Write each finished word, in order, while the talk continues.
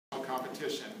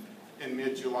competition in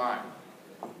mid-July.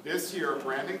 This year,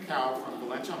 Brandon Cow from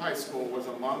Valencia High School was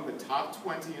among the top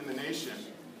 20 in the nation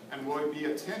and will be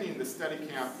attending the study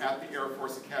camp at the Air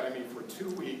Force Academy for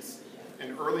 2 weeks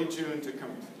in early June to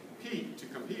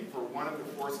compete for one of the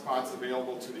 4 spots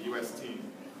available to the U.S. team.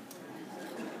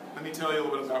 Let me tell you a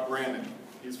little bit about Brandon.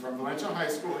 He's from Valencia High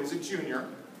School. He's a junior.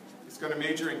 He's going to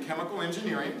major in chemical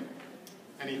engineering,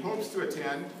 and he hopes to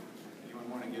attend, anyone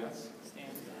want to guess?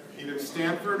 Either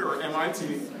Stanford or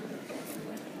MIT.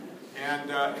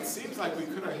 And it seems like we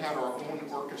could have had our own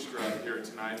orchestra here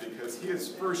tonight because he is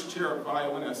first chair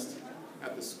violinist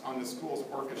on the school's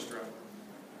orchestra.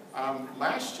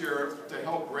 Last year, to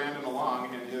help Brandon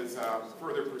along in his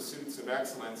further pursuits of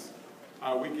excellence,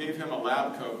 we gave him a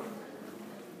lab coat.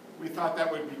 We thought that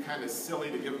would be kind of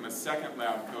silly to give him a second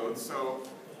lab coat, so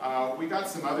we got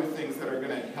some other things that are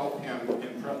going to help him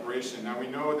in preparation. Now we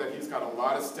know that he's got a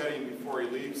lot of studying before he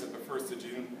leaves at the 1st of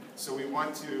June, so we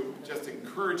want to just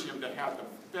encourage him to have the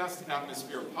best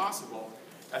atmosphere possible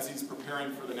as he's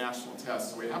preparing for the national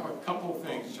test. So we have a couple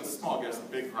things, just small gifts. The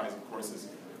big prize, of course, is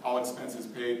all expenses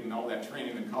paid and all that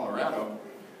training in Colorado.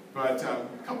 But a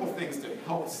couple things to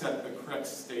help set the correct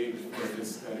stage for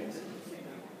his studies.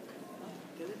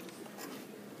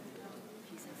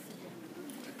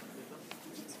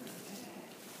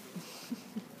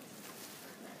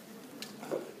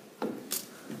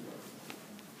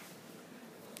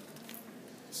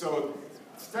 So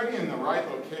studying in the right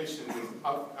location is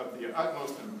of the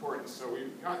utmost importance, so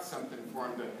we've got something for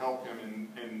him to help him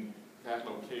in that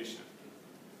location.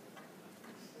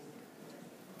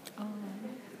 Oh.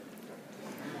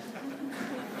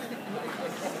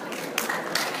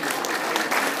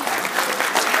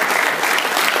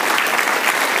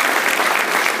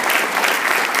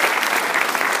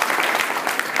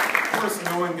 Of course,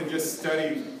 no one can just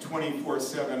study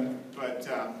 24/7, but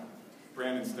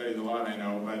Brandon studies a lot, I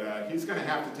know, but he's going to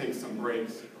have to take some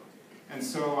breaks. And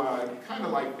so, kind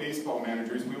of like baseball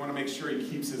managers, we want to make sure he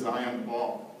keeps his eye on the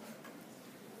ball.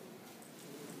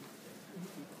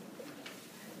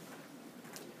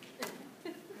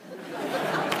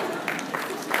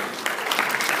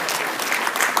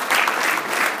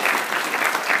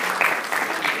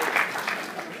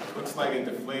 Looks like it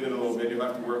deflated a little bit. You'll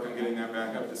have to work on getting that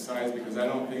back up to size because I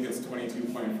don't think it's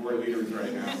 22.4 liters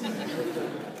right now.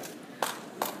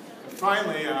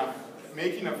 Finally,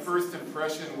 making a first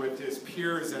impression with his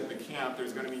peers at the camp,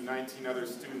 there's going to be 19 other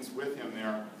students with him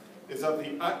there, is of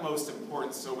the utmost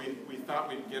importance. So we thought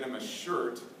we'd get him a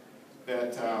shirt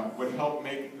that would help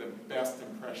make the best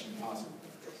impression possible.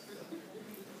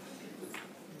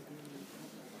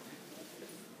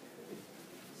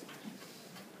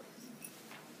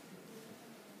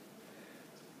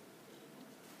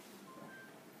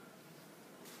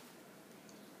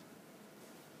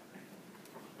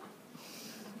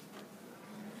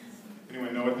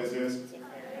 Anyone know what this is?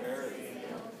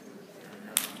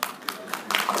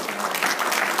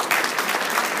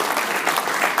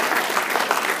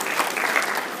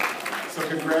 So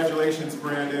congratulations,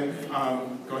 Brandon.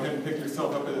 Go ahead and pick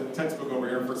yourself up a textbook over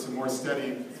here for some more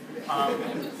study.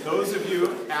 Those of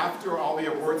you, after all the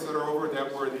awards that are over,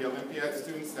 that were the Olympiad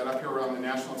students that up here were on the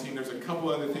national team, there's a couple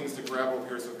other things to grab over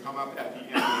here, so come up at the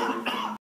end of everything.